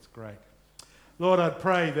great. Lord, I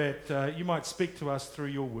pray that you might speak to us through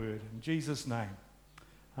your word. In Jesus' name,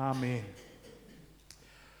 amen.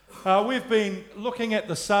 We've been looking at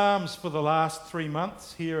the Psalms for the last 3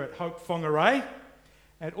 months here at Hope Whangarei,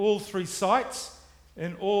 at all 3 sites,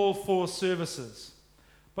 in all 4 services.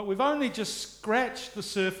 But we've only just scratched the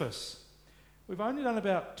surface. We've only done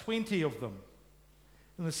about 20 of them.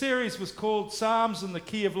 And the series was called Psalms in the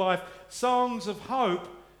Key of Life, Songs of Hope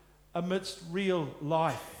Amidst Real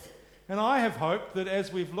Life. And I have hoped that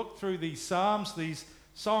as we've looked through these Psalms, these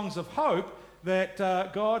songs of hope, that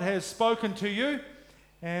God has spoken to you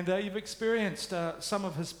and you've experienced some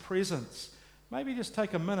of his presence. Maybe just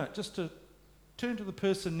take a minute just to turn to the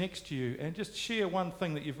person next to you and just share one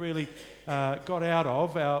thing that you've really got out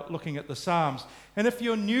of looking at the Psalms. And if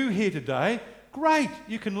you're new here today, great,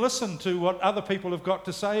 you can listen to what other people have got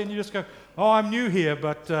to say and you just go, oh, I'm new here,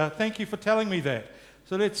 but thank you for telling me that.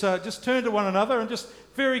 So let's just turn to one another and just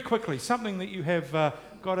very quickly, something that you have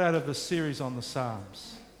got out of this series on the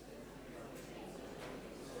Psalms.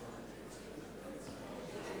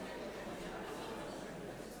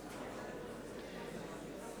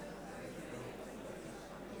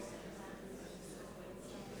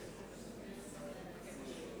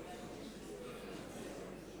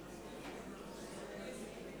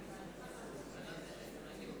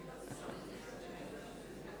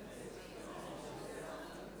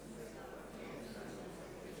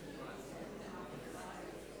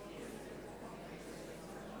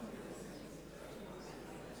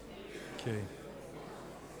 Okay.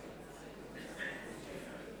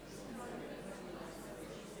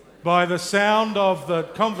 By the sound of the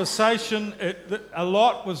conversation, a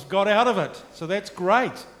lot was got out of it, so that's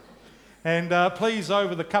great. And please,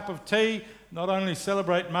 over the cup of tea, not only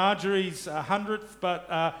celebrate Marjorie's 100th,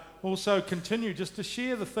 but also continue just to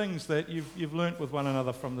share the things that you've learnt with one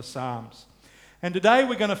another from the Psalms. And today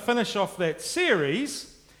we're going to finish off that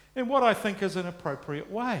series in what I think is an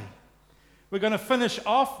appropriate way. We're going to finish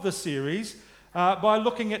off the series by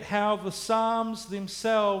looking at how the Psalms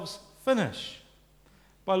themselves finish,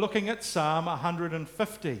 by looking at Psalm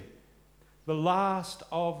 150, the last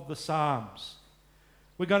of the Psalms.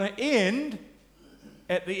 We're going to end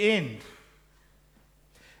at the end.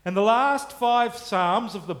 And the last 5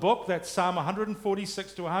 Psalms of the book, that's Psalm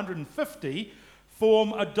 146 to 150,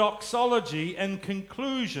 form a doxology and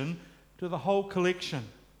conclusion to the whole collection.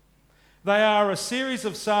 They are a series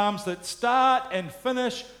of psalms that start and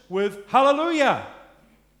finish with hallelujah,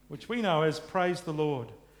 which we know as praise the Lord,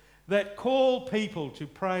 that call people to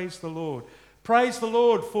praise the Lord. Praise the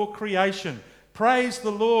Lord for creation. Praise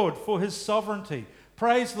the Lord for his sovereignty.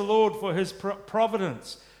 Praise the Lord for his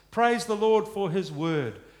providence. Praise the Lord for his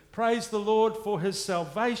word. Praise the Lord for his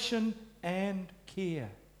salvation and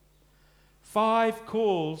care. 5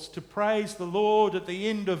 calls to praise the Lord at the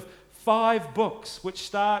end of 5 books, which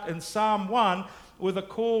start in Psalm 1 with a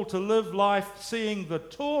call to live life seeing the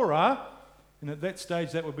Torah, and at that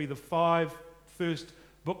stage that would be the 5 first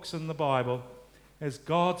books in the Bible, as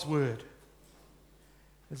God's Word,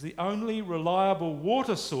 as the only reliable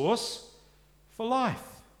water source for life,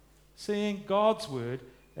 seeing God's Word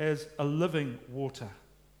as a living water.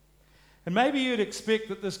 And maybe you'd expect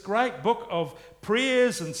that this great book of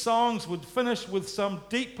prayers and songs would finish with some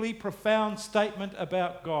deeply profound statement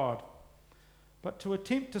about God. But to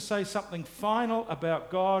attempt to say something final about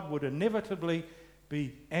God would inevitably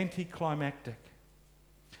be anticlimactic.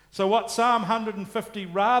 So what Psalm 150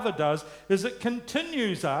 rather does is it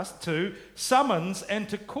continues us to summons and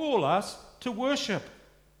to call us to worship.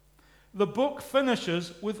 The book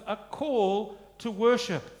finishes with a call to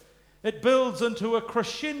worship. It builds into a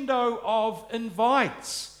crescendo of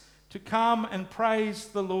invites to come and praise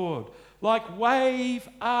the Lord, like wave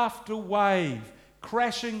after wave,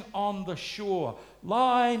 crashing on the shore,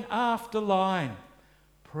 line after line.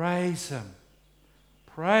 Praise him,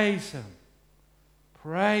 praise him,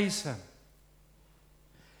 praise him.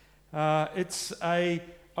 It's an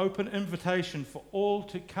open invitation for all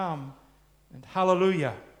to come and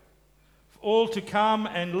hallelujah, for all to come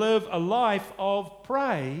and live a life of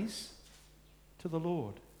praise to the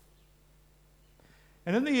Lord.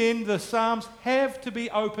 And in the end, the Psalms have to be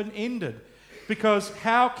open-ended, because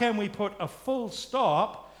how can we put a full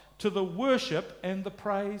stop to the worship and the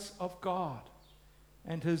praise of God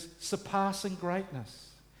and his surpassing greatness?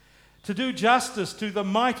 To do justice to the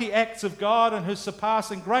mighty acts of God and his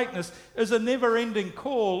surpassing greatness is a never-ending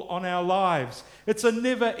call on our lives. It's a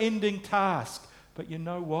never-ending task. But you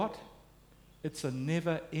know what? It's a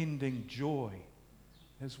never-ending joy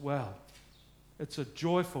as well. It's a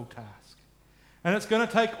joyful task. And it's going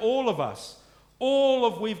to take all of us, all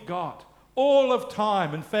of we've got, all of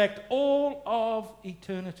time, in fact, all of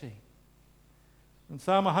eternity. And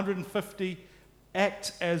Psalm 150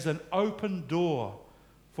 acts as an open door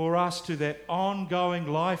for us to that ongoing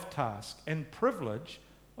life task and privilege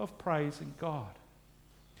of praising God.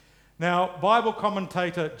 Now, Bible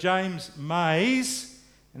commentator James Mays,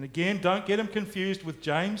 and again, don't get him confused with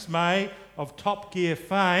James May of Top Gear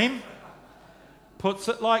fame, puts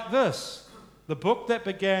it like this: the book that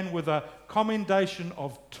began with a commendation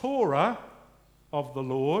of Torah, of the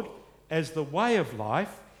Lord, as the way of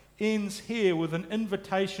life, ends here with an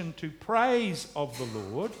invitation to praise of the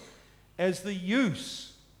Lord as the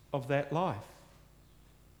use of that life.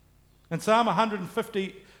 And Psalm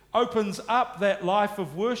 150 opens up that life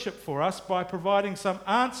of worship for us by providing some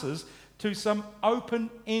answers to some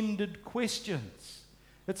open-ended questions.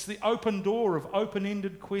 It's the open door of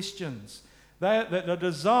open-ended questions that are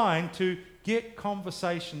designed to get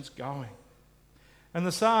conversations going. And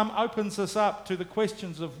the psalm opens us up to the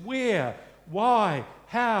questions of where, why,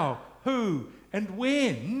 how, who, and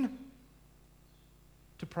when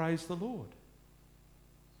to praise the Lord.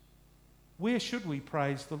 Where should we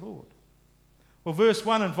praise the Lord? Well, verse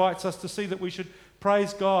 1 invites us to see that we should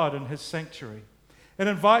praise God in his sanctuary. It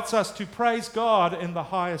invites us to praise God in the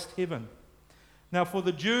highest heaven. Now, for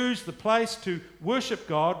the Jews, the place to worship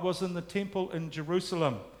God was in the temple in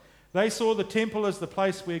Jerusalem. They saw the temple as the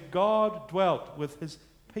place where God dwelt with his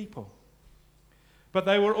people. But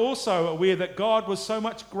they were also aware that God was so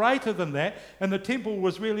much greater than that, and the temple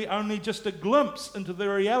was really only just a glimpse into the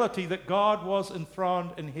reality that God was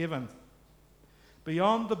enthroned in heaven,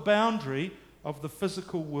 beyond the boundary of the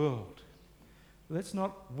physical world. That's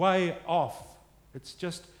not way off. It's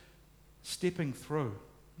just stepping through.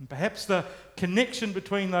 And perhaps the connection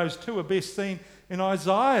between those two are best seen in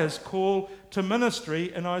Isaiah's call to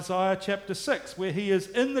ministry in Isaiah chapter 6, where he is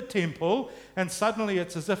in the temple and suddenly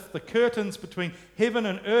it's as if the curtains between heaven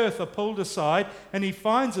and earth are pulled aside and he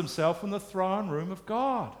finds himself in the throne room of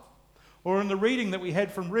God. Or in the reading that we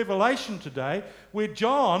had from Revelation today, where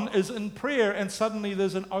John is in prayer and suddenly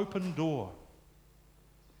there's an open door.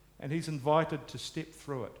 And he's invited to step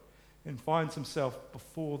through it and finds himself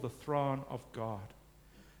before the throne of God.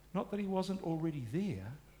 Not that he wasn't already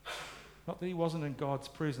there, not that he wasn't in God's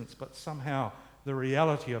presence, but somehow the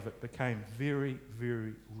reality of it became very,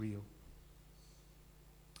 very real.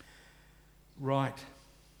 Right.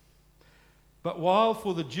 But while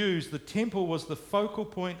for the Jews the temple was the focal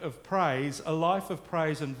point of praise, a life of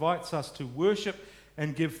praise invites us to worship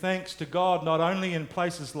and give thanks to God not only in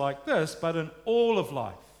places like this, but in all of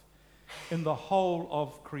life, in the whole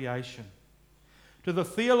of creation. To the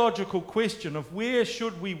theological question of where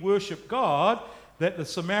should we worship God that the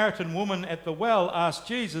Samaritan woman at the well asked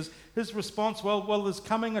Jesus, his response, well, there's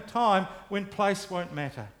coming a time when place won't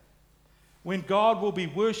matter, when God will be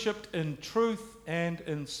worshipped in truth and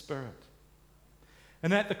in spirit.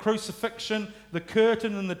 And at the crucifixion, the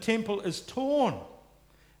curtain in the temple is torn.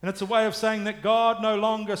 And it's a way of saying that God no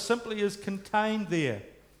longer simply is contained there,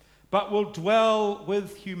 but will dwell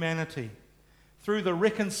with humanity through the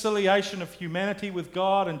reconciliation of humanity with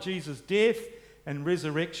God and Jesus' death and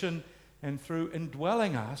resurrection, and through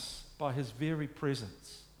indwelling us by his very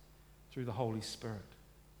presence through the Holy Spirit.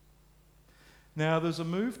 Now, there's a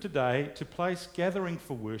move today to place gathering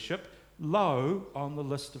for worship low on the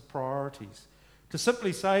list of priorities. To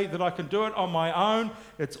simply say that I can do it on my own,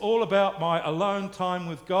 it's all about my alone time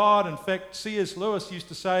with God. In fact, C.S. Lewis used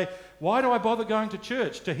to say, why do I bother going to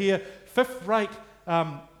church to hear fifth-rate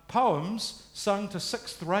poems sung to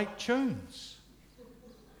sixth-rate tunes?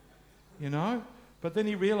 You know? But then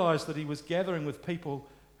he realised that he was gathering with people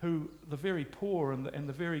who, the very poor and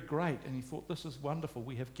the very great, and he thought, this is wonderful.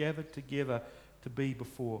 We have gathered together to be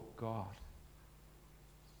before God.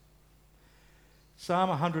 Psalm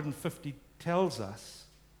 150 tells us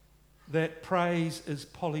that praise is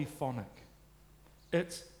polyphonic.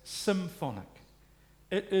 It's symphonic.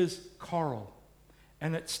 It is choral.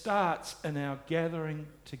 And it starts in our gathering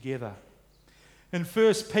together. In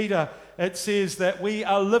 1 Peter, it says that we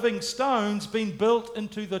are living stones being built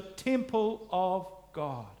into the temple of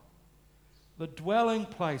God. The dwelling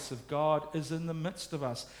place of God is in the midst of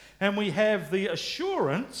us. And we have the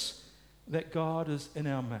assurance that God is in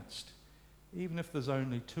our midst, even if there's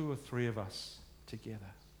only 2 or 3 of us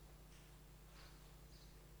together.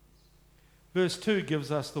 Verse 2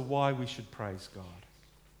 gives us the why we should praise God.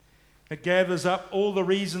 It gathers up all the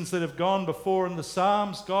reasons that have gone before in the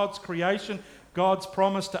Psalms, God's creation, God's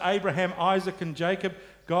promise to Abraham, Isaac, and Jacob,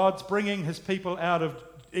 God's bringing his people out of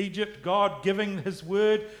Egypt, God giving his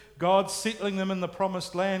word, God settling them in the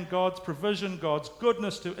promised land, God's provision, God's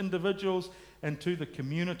goodness to individuals and to the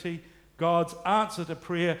community, God's answer to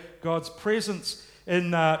prayer, God's presence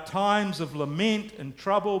in times of lament and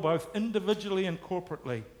trouble, both individually and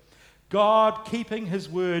corporately. God keeping his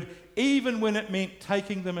word even when it meant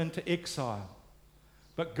taking them into exile.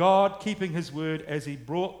 But God keeping his word as he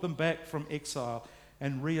brought them back from exile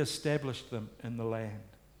and re-established them in the land.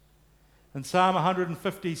 And Psalm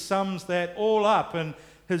 150 sums that all up in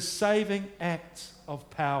his saving acts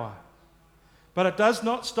of power. But it does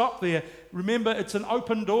not stop there. Remember, it's an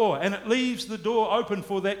open door, and it leaves the door open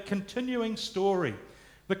for that continuing story.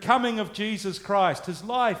 The coming of Jesus Christ, his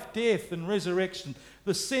life, death, and resurrection,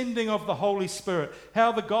 the sending of the Holy Spirit,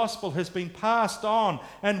 how the gospel has been passed on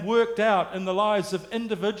and worked out in the lives of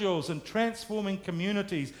individuals and transforming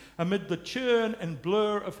communities amid the churn and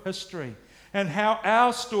blur of history, and how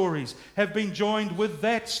our stories have been joined with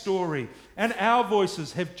that story, and our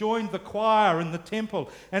voices have joined the choir in the temple,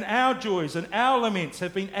 and our joys and our laments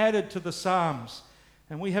have been added to the Psalms.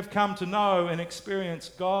 And we have come to know and experience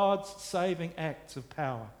God's saving acts of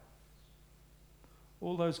power.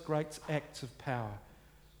 All those great acts of power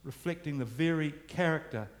reflecting the very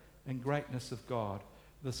character and greatness of God,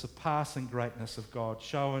 the surpassing greatness of God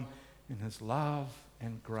shown in his love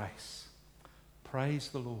and grace. Praise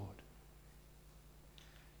the Lord.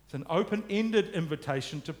 It's an open-ended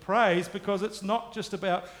invitation to praise because it's not just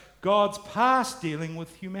about God's past dealing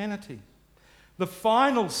with humanity. The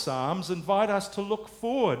final Psalms invite us to look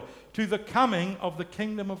forward to the coming of the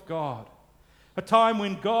kingdom of God, a time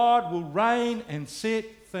when God will reign and set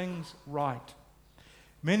things right.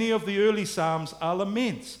 Many of the early Psalms are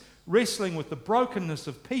laments, wrestling with the brokenness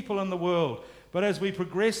of people in the world. But as we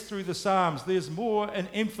progress through the Psalms, there's more an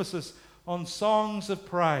emphasis on songs of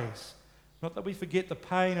praise. Not that we forget the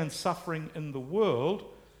pain and suffering in the world,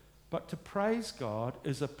 but to praise God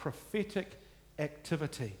is a prophetic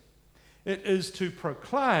activity. It is to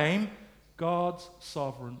proclaim God's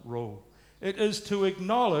sovereign rule. It is to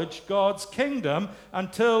acknowledge God's kingdom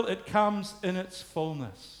until it comes in its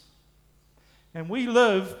fullness. And we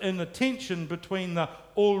live in the tension between the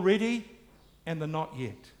already and the not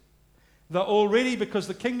yet. The already because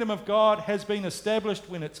the kingdom of God has been established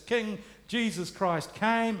when its King, Jesus Christ,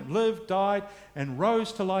 came, lived, died, and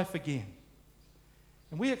rose to life again.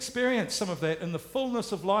 And we experience some of that in the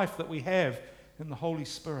fullness of life that we have in the Holy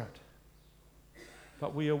Spirit.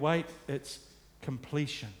 But we await its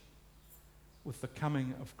completion with the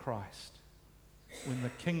coming of Christ, when the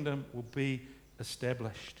kingdom will be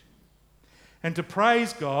established. And to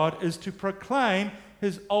praise God is to proclaim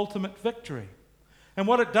his ultimate victory. And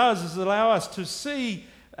what it does is allow us to see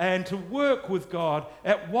and to work with God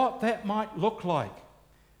at what that might look like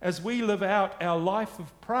as we live out our life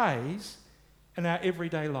of praise in our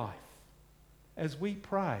everyday life. As we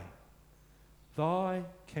pray, thy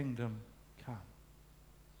kingdom come.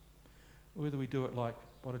 Whether we do it like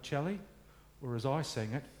Botticelli or as I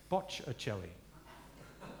sang it, Botch-a-celli.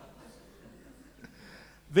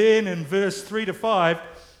 Then in verse 3 to 5,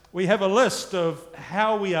 we have a list of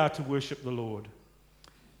how we are to worship the Lord.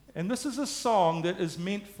 And this is a song that is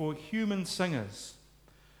meant for human singers.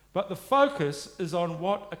 But the focus is on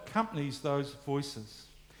what accompanies those voices.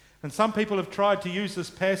 And some people have tried to use this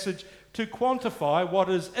passage to quantify what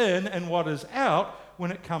is in and what is out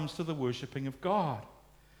when it comes to the worshipping of God.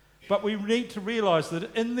 But we need to realize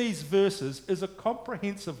that in these verses is a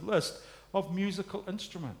comprehensive list of musical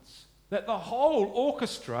instruments. That the whole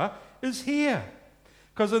orchestra is here.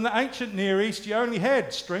 Because in the ancient Near East, you only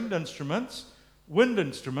had stringed instruments, wind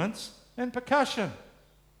instruments, and percussion.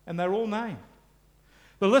 And they're all named.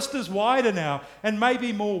 The list is wider now, and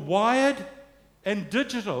maybe more wired and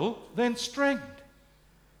digital than stringed.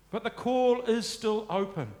 But the call is still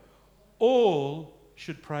open. All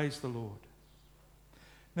should praise the Lord.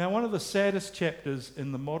 Now, one of the saddest chapters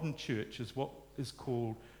in the modern church is what is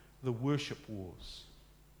called the worship wars.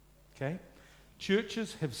 Okay?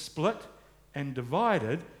 Churches have split and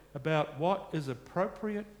divided about what is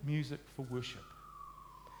appropriate music for worship.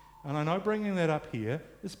 And I know bringing that up here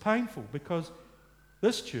is painful because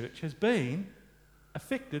this church has been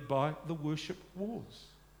affected by the worship wars.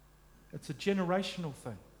 It's a generational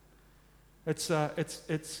thing. It's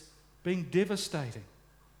been devastating.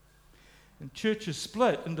 And churches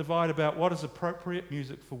split and divide about what is appropriate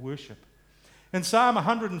music for worship. And Psalm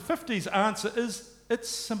 150's answer is, it's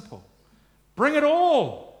simple. Bring it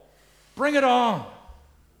all. Bring it on.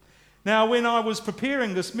 Now, when I was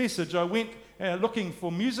preparing this message, I went looking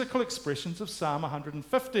for musical expressions of Psalm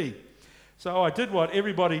 150. So I did what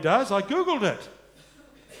everybody does. I Googled it.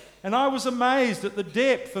 And I was amazed at the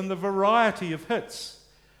depth and the variety of hits.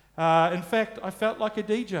 In fact, I felt like a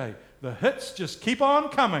DJ. The hits just keep on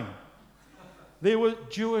coming. There were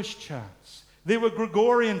Jewish chants. There were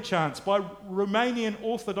Gregorian chants by Romanian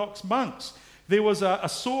Orthodox monks. There was a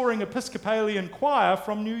soaring Episcopalian choir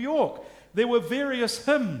from New York. There were various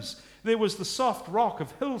hymns. There was the soft rock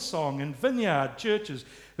of Hillsong and Vineyard churches.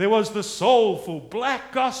 There was the soulful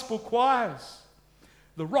black gospel choirs,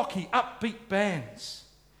 the rocky upbeat bands,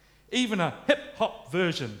 even a hip-hop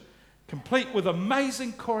version, complete with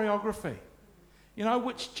amazing choreography,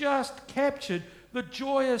 which just captured the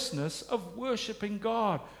joyousness of worshipping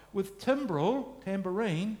God with timbrel,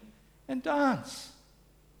 tambourine, and dance.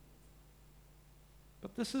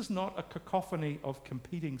 But this is not a cacophony of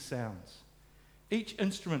competing sounds. Each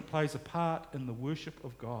instrument plays a part in the worship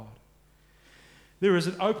of God. There is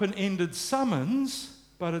an open-ended summons,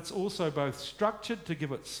 but it's also both structured to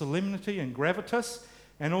give it solemnity and gravitas,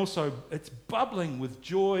 and also it's bubbling with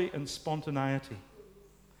joy and spontaneity.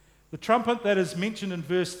 The trumpet that is mentioned in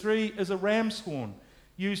verse 3 is a ram's horn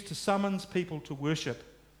used to summons people to worship.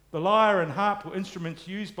 The lyre and harp were instruments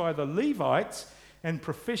used by the Levites and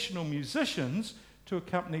professional musicians to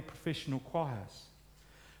accompany professional choirs.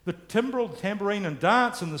 The timbrel, tambourine, and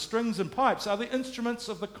dance, and the strings and pipes are the instruments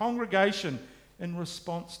of the congregation in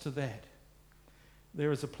response to that.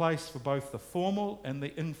 There is a place for both the formal and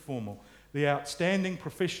the informal, the outstanding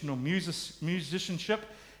professional musicianship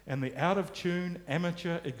and the out-of-tune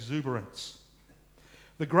amateur exuberance.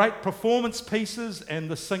 The great performance pieces and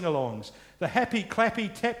the sing-alongs, the happy,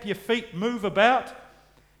 clappy, tap your feet, move about,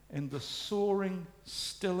 and the soaring,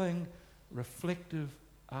 stilling, reflective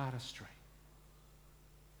artistry.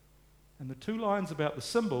 And the two lines about the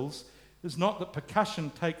cymbals is not that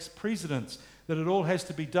percussion takes precedence, that it all has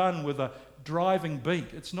to be done with a driving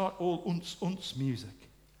beat. It's not all unce music.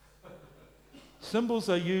 Cymbals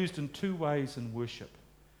are used in two ways in worship: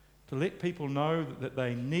 to let people know that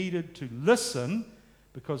they needed to listen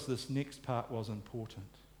because this next part was important.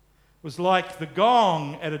 It was like the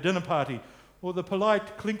gong at a dinner party or the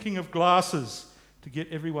polite clinking of glasses to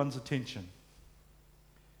get everyone's attention,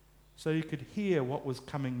 so you could hear what was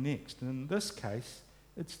coming next. And in this case,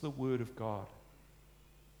 it's the Word of God.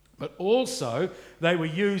 But also, they were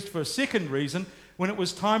used for a second reason when it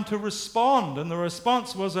was time to respond. And the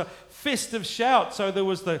response was a festive shout. So there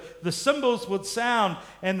was the cymbals would sound,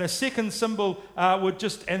 and the second cymbal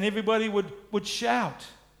and everybody would shout.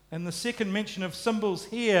 And the second mention of cymbals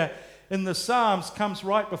here in the Psalms comes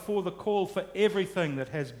right before the call for everything that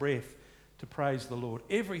has breath to praise the Lord.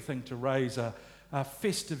 Everything to raise a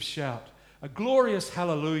festive shout, a glorious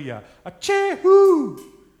hallelujah, a cheer-hoo,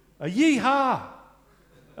 a yee-haw,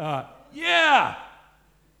 yeah,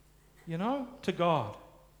 to God.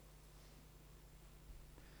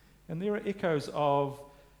 And there are echoes of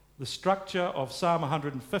the structure of Psalm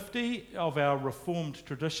 150 of our Reformed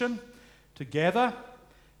tradition: to gather,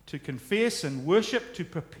 to confess and worship, to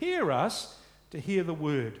prepare us to hear the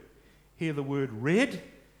word read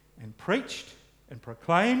and preached and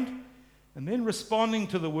proclaimed, and then responding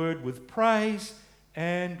to the word with praise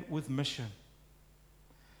and with mission.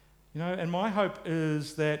 And my hope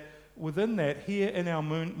is that within that, here in our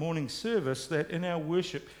morning service, that in our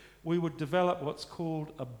worship, we would develop what's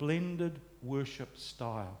called a blended worship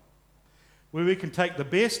style, where we can take the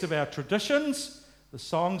best of our traditions, the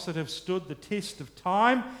songs that have stood the test of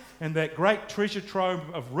time, and that great treasure trove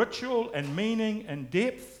of ritual and meaning and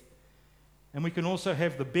depth, and we can also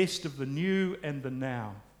have the best of the new and the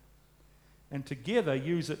now, and together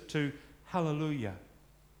use it to hallelujah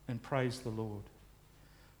and praise the Lord,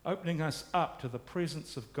 opening us up to the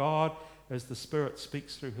presence of God as the Spirit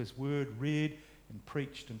speaks through His word read and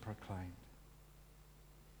preached and proclaimed.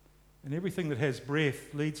 And everything that has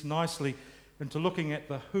breath leads nicely into looking at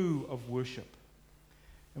the who of worship.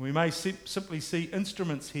 And we may simply see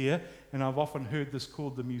instruments here, and I've often heard this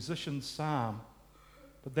called the musician's psalm,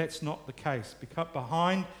 but that's not the case. Because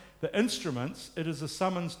behind the instruments, it is a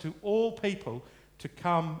summons to all people to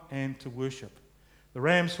come and to worship. The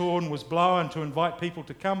ram's horn was blown to invite people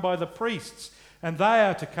to come by the priests, and they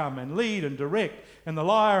are to come and lead and direct. And the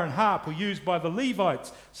lyre and harp were used by the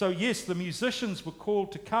Levites. So yes, the musicians were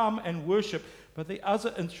called to come and worship, but the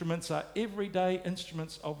other instruments are everyday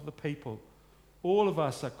instruments of the people. All of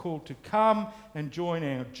us are called to come and join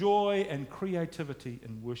our joy and creativity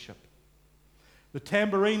in worship. The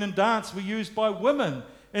tambourine and dance were used by women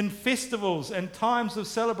in festivals and times of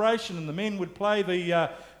celebration, and the men would play the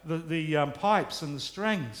pipes and the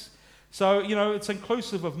strings. So, it's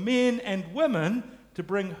inclusive of men and women to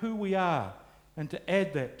bring who we are and to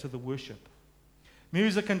add that to the worship.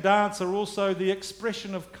 Music and dance are also the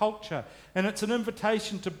expression of culture, and it's an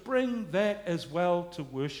invitation to bring that as well to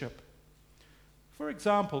worship. For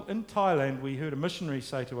example, in Thailand, we heard a missionary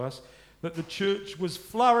say to us that the church was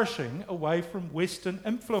flourishing away from Western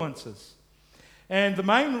influences. And the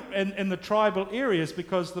main in the tribal areas,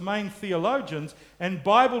 because the main theologians and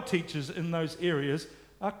Bible teachers in those areas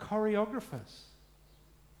are choreographers.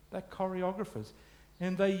 They're choreographers.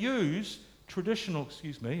 And they use traditional,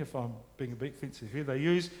 excuse me if I'm being a bit offensive here, they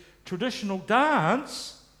use traditional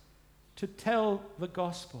dance to tell the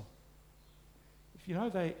gospel. If you know,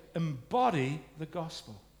 they embody the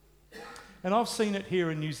gospel. And I've seen it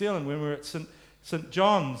here in New Zealand when we were at St.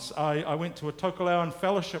 John's. I went to a Tokelauan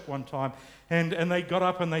fellowship one time, and they got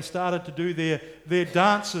up and they started to do their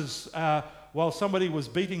dances while somebody was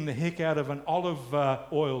beating the heck out of an olive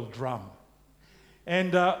oil drum.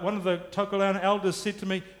 And one of the Tokelauan elders said to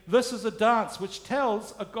me, this is a dance which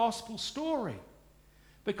tells a gospel story.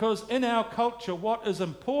 Because in our culture, what is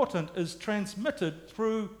important is transmitted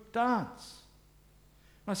through dance.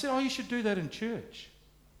 And I said, oh, you should do that in church.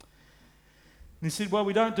 And he said, well,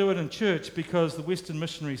 we don't do it in church because the Western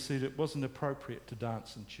missionaries said it wasn't appropriate to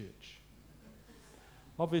dance in church.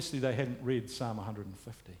 Obviously, they hadn't read Psalm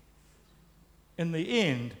 150. In the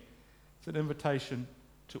end, it's an invitation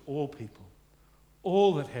to all people,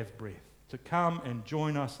 all that have breath, to come and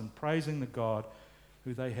join us in praising the God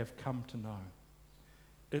who they have come to know.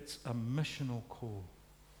 It's a missional call.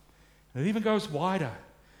 And it even goes wider,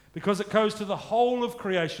 because it goes to the whole of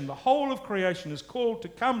creation. The whole of creation is called to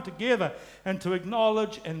come together and to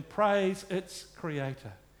acknowledge and praise its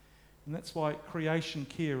Creator. And that's why creation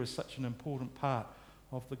care is such an important part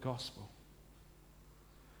of the gospel.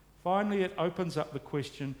 Finally, it opens up the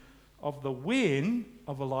question of the when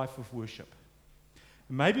of a life of worship.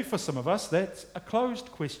 And maybe for some of us, that's a closed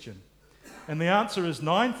question. And the answer is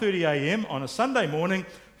 9:30 a.m. on a Sunday morning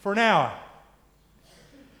for an hour.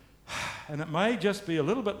 And it may just be a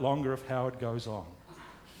little bit longer if Howard goes on.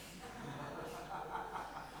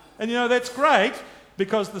 And you know, that's great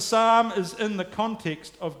because the psalm is in the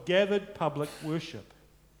context of gathered public worship.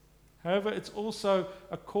 However, it's also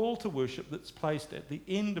a call to worship that's placed at the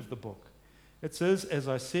end of the book. It says, as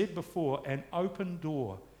I said before, an open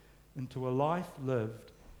door into a life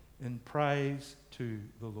lived in praise to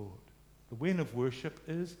the Lord. The when of worship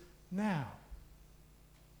is now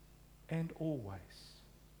and always.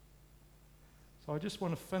 So I just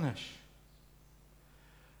want to finish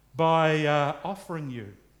by offering you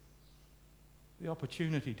the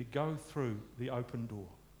opportunity to go through the open door.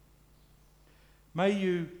 May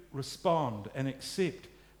you respond and accept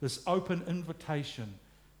this open invitation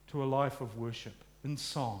to a life of worship in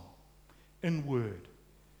song, in word,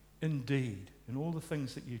 in deed, in all the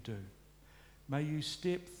things that you do. May you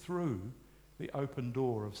step through the open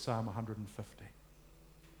door of Psalm 150.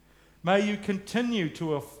 May you continue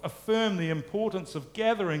to affirm the importance of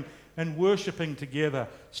gathering and worshipping together,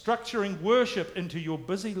 structuring worship into your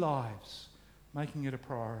busy lives, making it a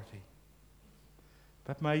priority.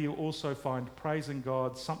 But may you also find praising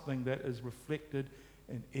God something that is reflected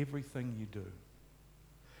in everything you do.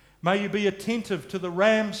 May you be attentive to the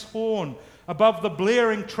ram's horn above the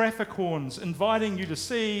blaring traffic horns, inviting you to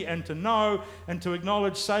see and to know and to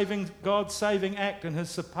acknowledge God's saving act and His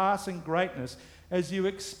surpassing greatness as you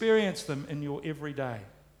experience them in your everyday.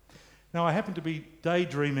 Now, I happened to be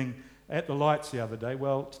daydreaming at the lights the other day.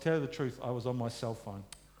 Well, to tell you the truth, I was on my cell phone.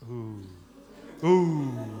 Ooh.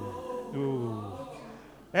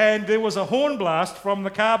 And there was a horn blast from the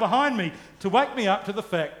car behind me to wake me up to the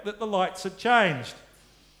fact that the lights had changed.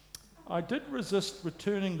 I did resist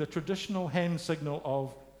returning the traditional hand signal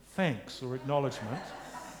of thanks or acknowledgement.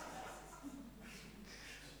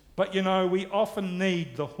 But you know, we often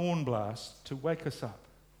need the horn blast to wake us up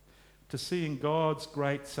to seeing God's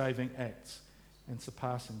great saving acts and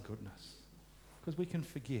surpassing goodness. Because we can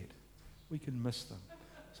forget, we can miss them.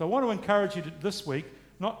 So I want to encourage you this week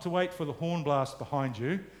not to wait for the horn blast behind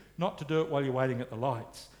you, not to do it while you're waiting at the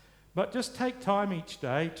lights, but just take time each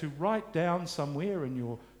day to write down somewhere in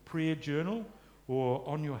your prayer journal or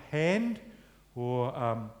on your hand or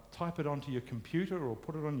type it onto your computer or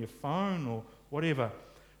put it on your phone or whatever.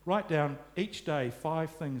 Write down each day 5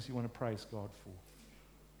 things you want to praise God for.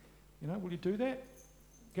 You know, will you do that?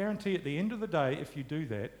 Guarantee at the end of the day, if you do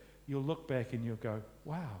that, you'll look back and you'll go,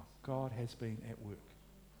 wow, God has been at work.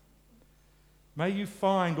 May you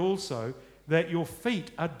find also that your feet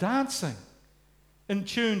are dancing in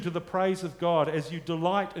tune to the praise of God as you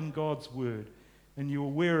delight in God's word and you're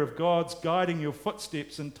aware of God's guiding your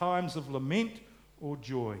footsteps in times of lament or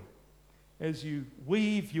joy as you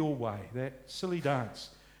weave your way, that silly dance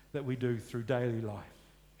that we do through daily life.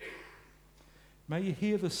 May you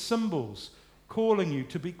hear the cymbals calling you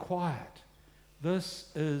to be quiet. This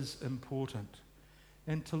is important.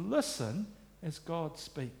 And to listen as God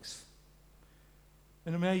speaks.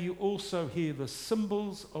 And may you also hear the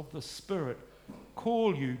cymbals of the Spirit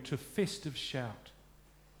call you to festive shout.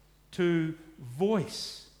 to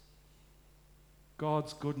voice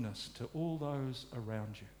God's goodness to all those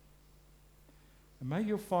around you. And may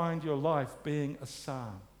you find your life being a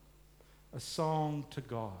psalm, a song to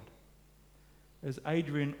God. As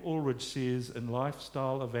Adrian Ulrich says in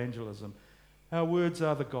Lifestyle Evangelism, our words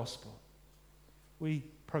are the gospel. We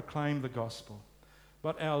proclaim the gospel.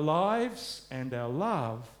 But our lives and our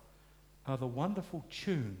love are the wonderful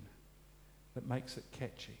tune that makes it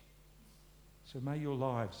catchy. So may your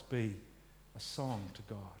lives be a song to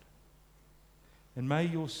God. And may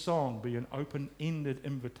your song be an open-ended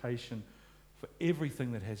invitation for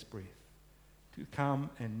everything that has breath to come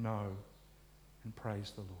and know and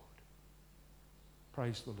praise the Lord.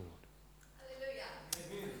 Praise the Lord.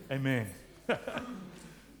 Hallelujah. Amen.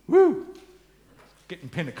 Woo! Getting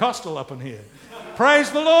Pentecostal up in here.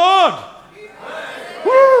 Praise the Lord.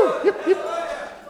 Woo! Yep, yep.